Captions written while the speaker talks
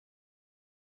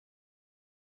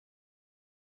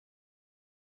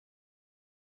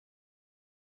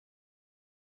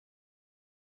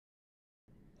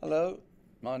Hello,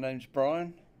 my name's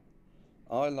Brian.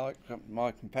 I, like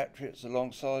my compatriots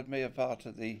alongside me, are part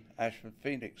of the Ashford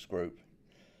Phoenix group.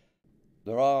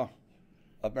 There are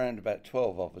around about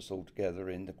 12 of us altogether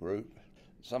in the group.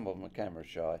 Some of them are camera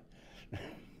shy.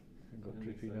 Got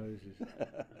drippy noses.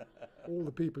 All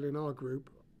the people in our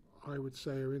group, I would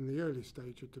say, are in the early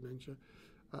stage of dementia,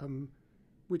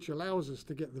 which allows us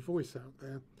to get the voice out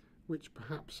there, which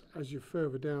perhaps as you're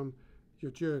further down your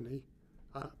journey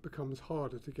becomes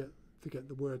harder to get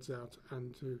the words out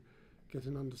and to get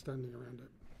an understanding around it.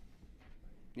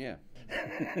 Yeah.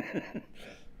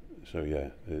 So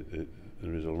yeah,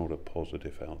 there is a lot of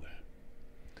positive out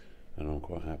there, and I'm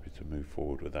quite happy to move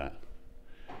forward with that.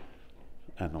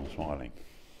 And I'm smiling.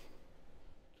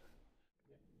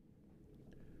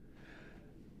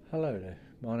 Hello there,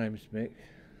 my name's Mick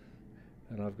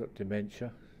and I've got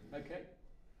dementia. Okay.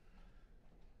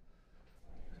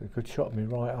 It's a good shot of my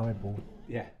right eyeball.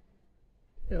 Yeah.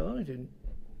 Yeah, I didn't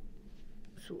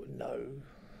sort of know,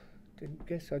 didn't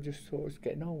guess, I just thought I was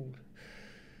getting old.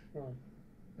 Right.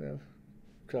 Yeah,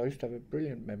 because I used to have a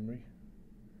brilliant memory.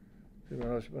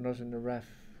 When I was in the RAF,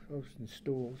 I was in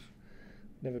stores.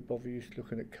 Never bothered used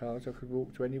looking at cards. I could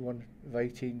walk to any one of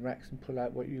 18 racks and pull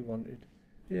out what you wanted.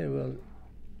 Yeah, well,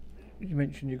 you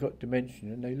mentioned you got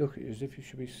dementia and they look at you as if you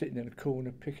should be sitting in a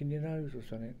corner picking your nose or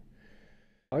something.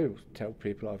 I always tell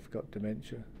people I've got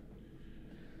dementia.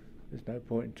 There's no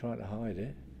point in trying to hide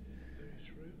it.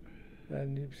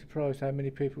 And you'd be surprised how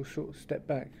many people sort of step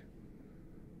back.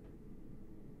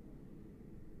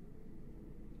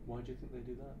 Why do you think they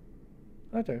do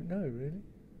that? I don't know really.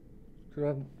 Because I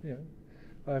haven't,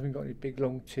 I haven't got any big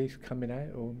long teeth coming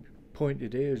out or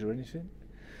pointed ears or anything.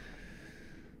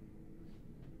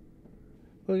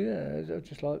 Well, yeah, I'd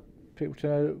just like people to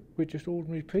know that we're just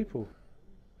ordinary people.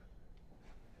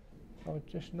 I'm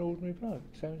just an ordinary bloke,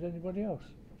 same as anybody else.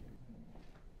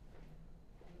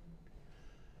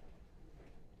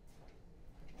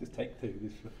 Just take two,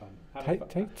 this is for fun.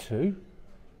 Take two?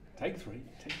 Take three.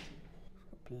 Take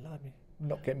two. Blimey, we're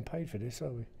not getting paid for this,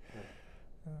 are we?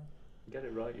 No. Get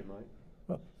it right, you might.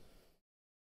 Well,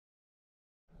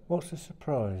 what's the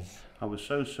surprise? I was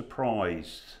so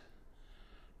surprised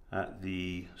at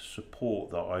the support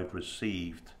that I've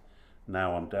received.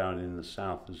 Now I'm down in the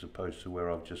south as opposed to where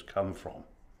I've just come from.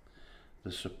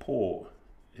 The support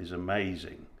is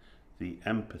amazing. The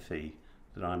empathy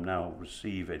that I'm now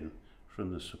receiving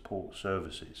from the support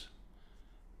services,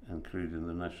 including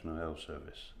the National Health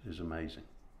Service, is amazing.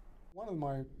 One of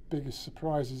my biggest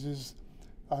surprises is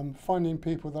finding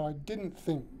people that I didn't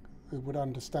think would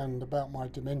understand about my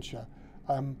dementia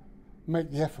make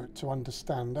the effort to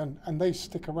understand, and they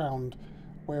stick around,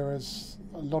 whereas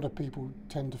a lot of people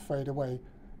tend to fade away.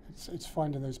 It's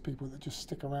finding those people that just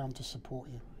stick around to support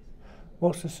you.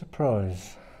 What's the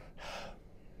surprise?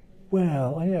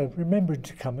 Well, remembering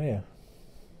to come here.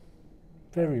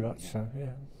 Very much so,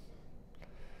 yeah.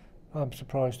 I'm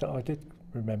surprised that I did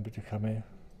remember to come here.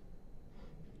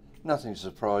 Nothing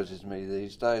surprises me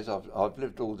these days. I've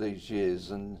lived all these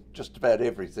years and just about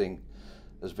everything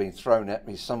has been thrown at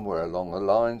me somewhere along the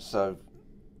line, so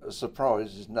a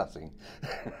surprise is nothing.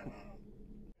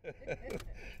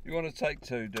 You want to take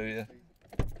two, do you?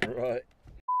 Right.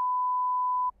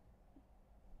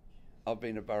 I've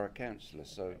been a borough councillor,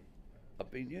 so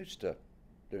I've been used to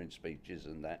doing speeches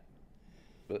and that.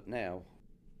 But now,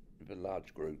 with a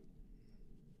large group,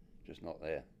 just not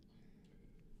there.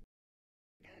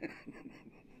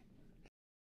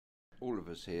 All of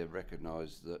us here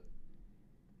recognise that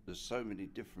there's so many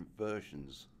different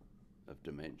versions of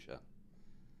dementia.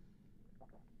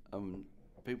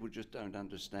 People just don't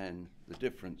understand the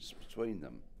difference between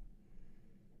them.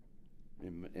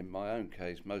 In my own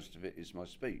case, most of it is my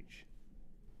speech.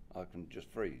 I can just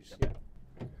freeze. Yeah.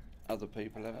 Other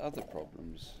people have other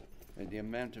problems. And the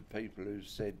amount of people who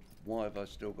said, why have I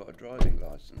still got a driving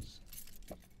licence?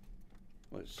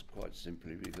 Well, it's quite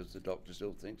simply because the doctor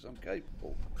still thinks I'm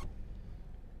capable.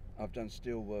 I've done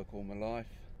steel work all my life.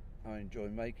 I enjoy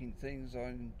making things,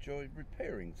 I enjoy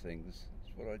repairing things.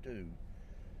 That's what I do.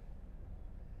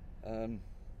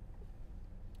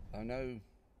 I know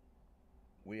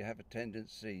we have a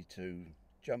tendency to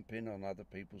jump in on other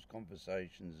people's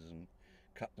conversations and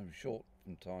cut them short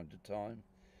from time to time,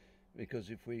 because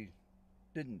if we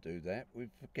didn't do that,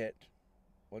 we'd forget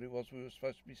what it was we were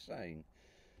supposed to be saying,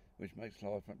 which makes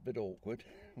life a bit awkward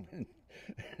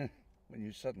when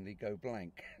you suddenly go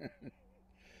blank.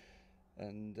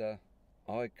 And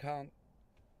I can't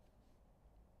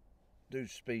do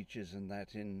speeches and that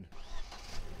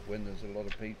when there's a lot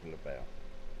of people about.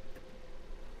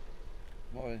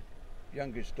 My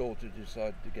youngest daughter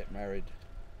decided to get married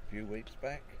a few weeks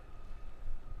back,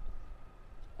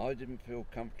 I didn't feel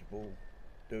comfortable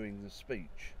doing the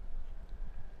speech.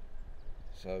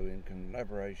 So in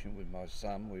collaboration with my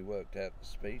son, we worked out the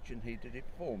speech and he did it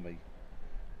for me.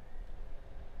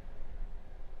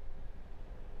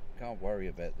 Can't worry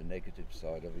about the negative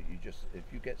side of it. If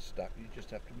you get stuck, you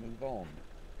just have to move on.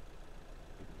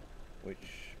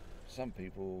 Which some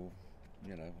people,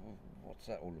 you know, what's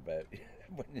that all about?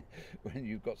 when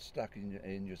you got stuck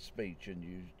in your speech and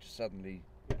you suddenly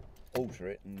alter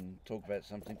it and talk about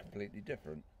something completely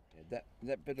different.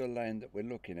 That bit of land that we're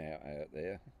looking at out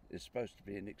there is supposed to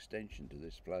be an extension to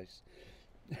this place.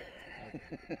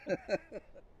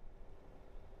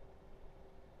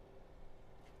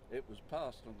 It was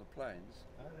passed on the plans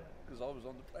because I was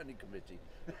on the planning committee.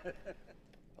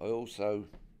 I also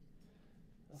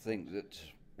think that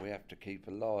we have to keep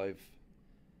alive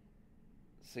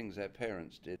things our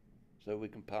parents did so we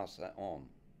can pass that on.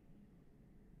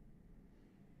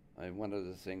 And one of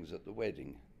the things at the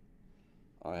wedding,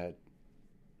 I had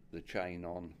the chain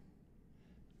on,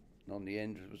 and on the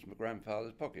end was my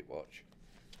grandfather's pocket watch.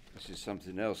 This is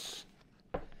something else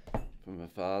from my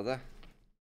father.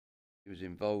 He was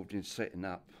involved in setting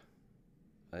up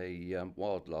a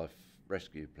wildlife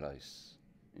rescue place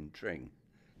in Tring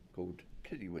called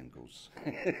Kiddywinkles.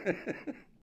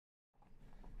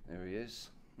 There he is.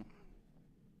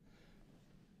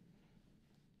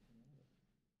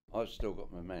 I've still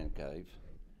got my man cave.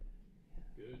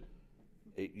 Good.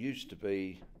 It used to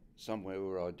be somewhere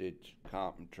where I did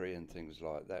carpentry and things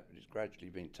like that, but it's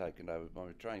gradually been taken over by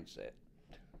a train set,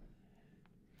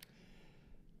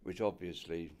 which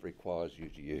obviously requires you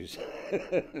to use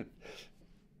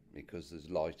because there's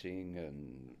lighting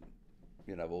and,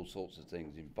 you know, all sorts of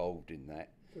things involved in that.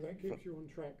 So that keeps you on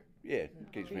track. Yeah,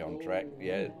 keeps me on track,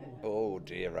 yeah. Oh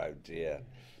dear, oh dear.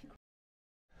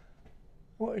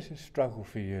 What is a struggle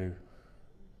for you?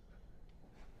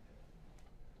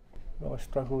 I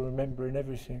struggle remembering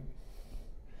everything.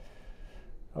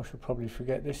 I shall probably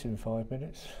forget this in 5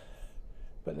 minutes,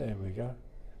 but there we go.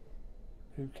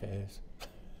 Who cares?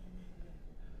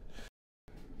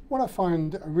 What I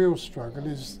find a real struggle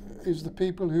is the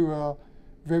people who are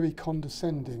very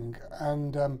condescending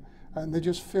and they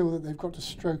just feel that they've got to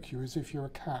stroke you as if you're a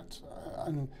cat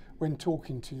and when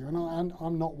talking to you. And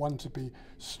I'm not one to be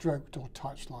stroked or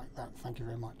touched like that. Thank you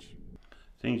very much.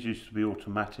 Things used to be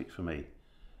automatic for me.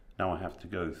 Now I have to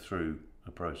go through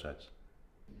a process.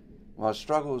 My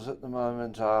struggles at the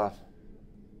moment are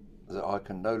that I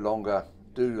can no longer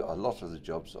do a lot of the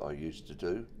jobs that I used to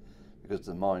do because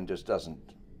the mind just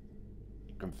doesn't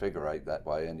configure that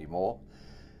way anymore,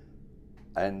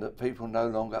 and that people no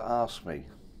longer ask me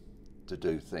to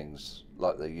do things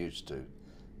like they used to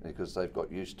because they've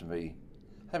got used to me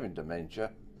having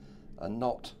dementia and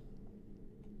not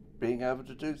being able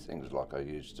to do things like I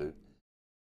used to.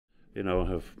 You know, I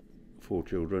have 4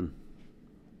 children,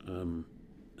 and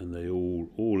they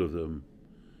all of them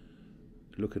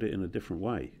look at it in a different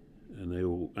way, and they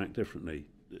all act differently.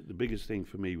 The biggest thing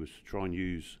for me was to try and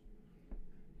use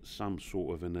some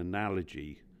sort of an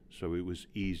analogy so it was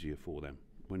easier for them.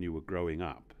 When you were growing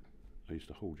up, I used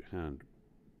to hold your hand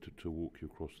to walk you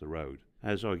across the road.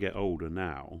 As I get older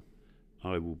now,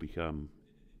 I will become,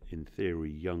 in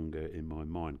theory, younger in my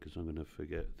mind because I'm going to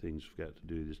forget things, forget to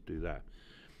do this, do that.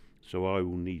 So I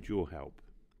will need your help.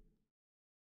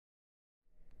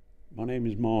 My name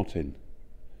is Martin.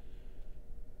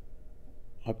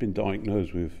 I've been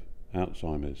diagnosed with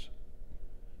Alzheimer's.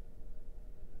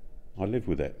 I live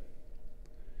with it.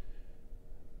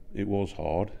 It was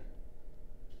hard,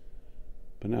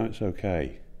 but now it's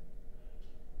okay.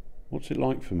 What's it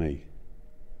like for me?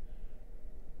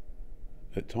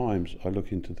 At times I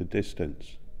look into the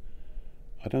distance.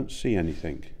 I don't see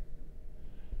anything.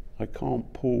 I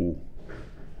can't pull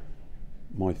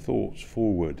my thoughts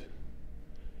forward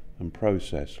and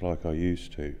process like I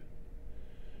used to.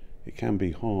 It can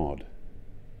be hard.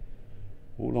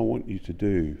 All I want you to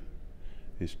do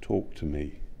is talk to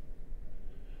me.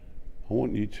 I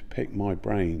want you to pick my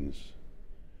brains.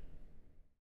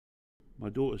 My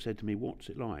daughter said to me, "What's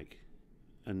it like?"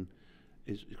 And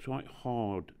it's quite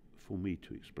hard for me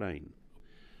to explain.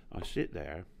 I sit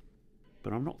there,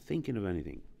 but I'm not thinking of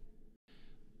anything.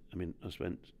 I mean, I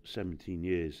spent 17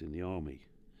 years in the army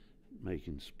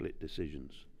making split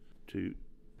decisions. To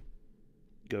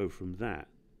go from that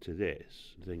to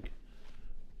this, think,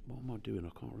 what am I doing?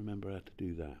 I can't remember how to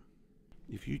do that.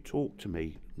 If you talk to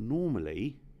me,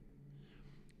 normally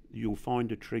you'll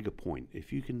find a trigger point.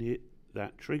 If you can hit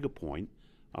that trigger point,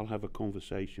 I'll have a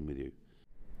conversation with you.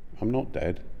 I'm not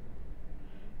dead.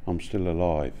 I'm still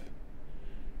alive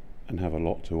and have a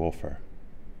lot to offer.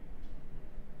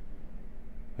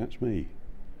 That's me.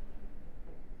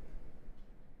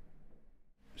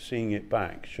 seeing it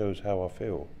back shows how I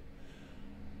feel.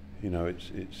 You know,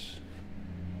 it's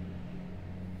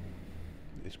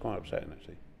quite upsetting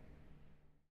actually.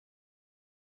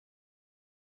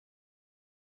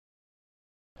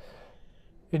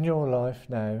 In your life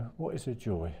now, what is a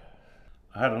joy?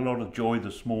 I had a lot of joy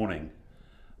this morning.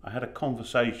 I had a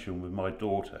conversation with my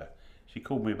daughter. She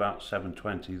called me about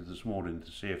 7:20 this morning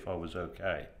to see if I was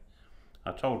okay.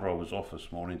 I told her I was off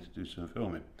this morning to do some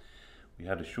filming. We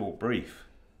had a short, brief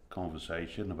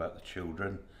conversation about the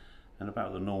children and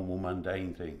about the normal,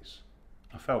 mundane things.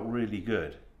 I felt really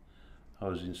good. I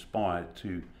was inspired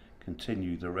to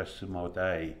continue the rest of my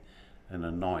day in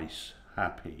a nice,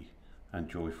 happy and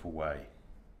joyful way.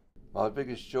 My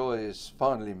biggest joy is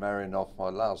finally marrying off my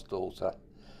last daughter,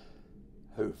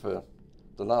 who for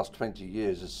the last 20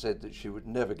 years has said that she would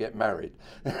never get married.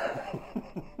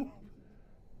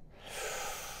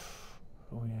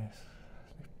 Oh yes,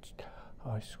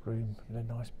 ice cream and a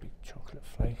nice big chocolate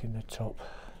flake in the top.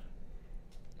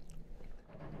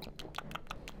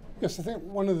 Yes, I think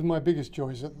one of my biggest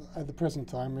joys at the present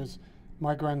time is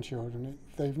my grandchildren.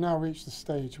 They've now reached the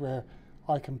stage where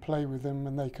I can play with them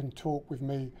and they can talk with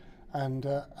me, and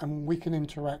we can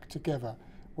interact together.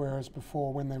 Whereas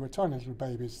before, when they were tiny little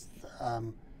babies,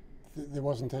 there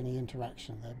wasn't any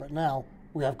interaction there. But now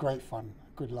we have great fun,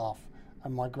 good laugh,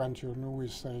 and my grandchildren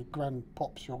always say,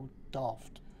 "Grandpops, you're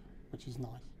daft," which is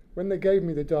nice. When they gave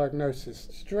me the diagnosis,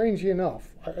 strangely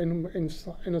enough,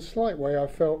 in a slight way, I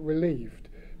felt relieved,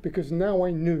 because now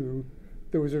I knew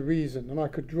there was a reason, and I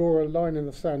could draw a line in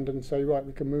the sand and say, right,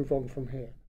 we can move on from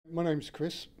here. My name's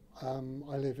Chris. I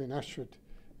live in Ashford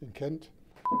in Kent.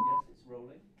 Yes, it's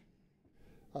rolling.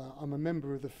 I'm a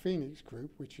member of the Phoenix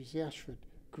group, which is the Ashford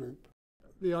group.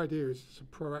 The idea is it's a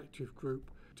proactive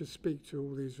group to speak to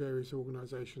all these various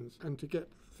organisations and to get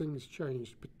things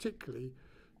changed, particularly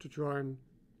to try and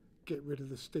get rid of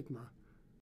the stigma.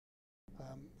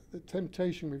 The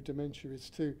temptation with dementia is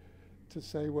to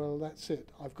say, well, that's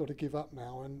it, I've got to give up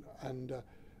now, and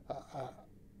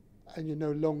you're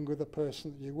no longer the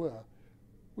person that you were.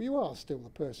 Well, you are still the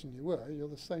person you were. You're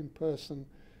the same person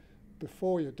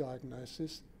before your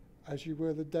diagnosis as you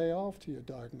were the day after your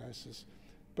diagnosis.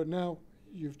 But now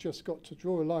you've just got to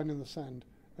draw a line in the sand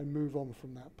and move on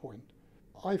from that point.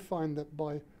 I find that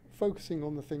by focusing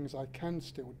on the things I can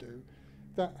still do,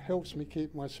 that helps me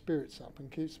keep my spirits up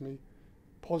and keeps me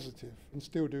positive, and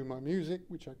still do my music,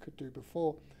 which I could do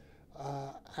before,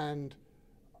 and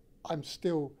I'm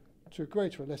still, to a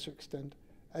greater or lesser extent,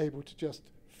 able to just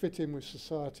fit in with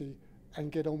society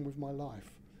and get on with my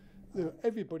life.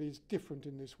 Everybody's different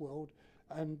in this world,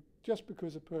 and just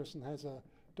because a person has a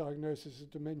diagnosis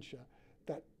of dementia,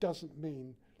 that doesn't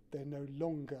mean they're no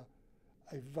longer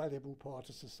a valuable part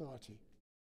of society.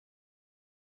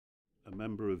 A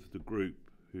member of the group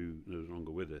who no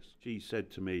longer with us, she said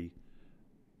to me,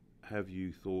 have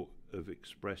you thought of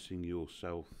expressing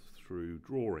yourself through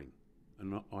drawing?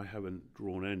 And I haven't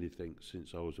drawn anything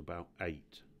since I was about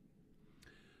 8.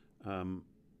 And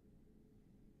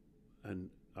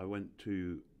I went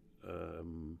to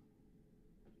an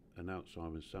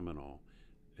Alzheimer's seminar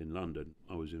in London.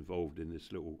 I was involved in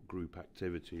this little group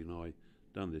activity, and I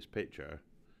done this picture,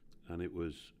 and it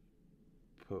was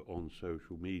put on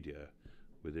social media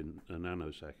within a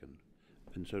nanosecond.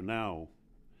 And so now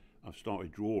I've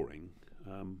started drawing,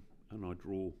 and I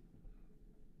draw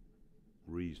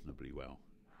reasonably well.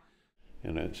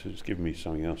 You know, so it's given me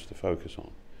something else to focus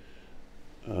on.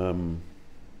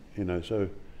 You know, so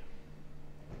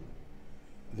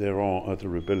there are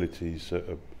other abilities that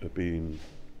are being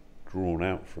drawn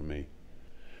out from me,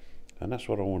 and that's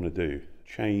what I want to do.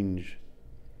 Change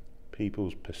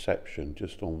people's perception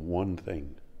just on one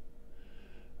thing,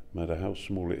 no matter how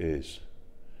small it is.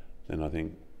 Then I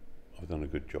think I've done a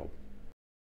good job.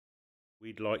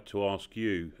 We'd like to ask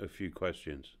you a few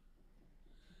questions.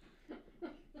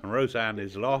 And Roseanne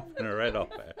is laughing her head off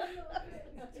there.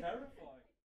 Terrifying.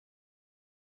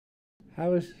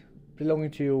 How has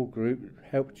belonging to your group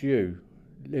helped you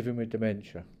living with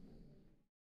dementia?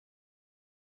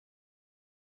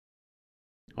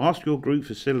 Ask your group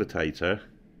facilitator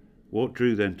what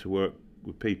drew them to work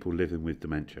with people living with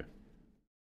dementia.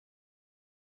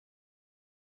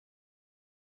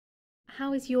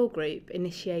 How is your group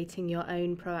initiating your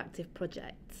own proactive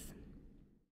projects?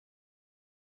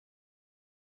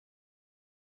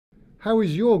 How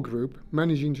is your group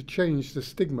managing to change the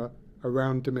stigma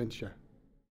around dementia?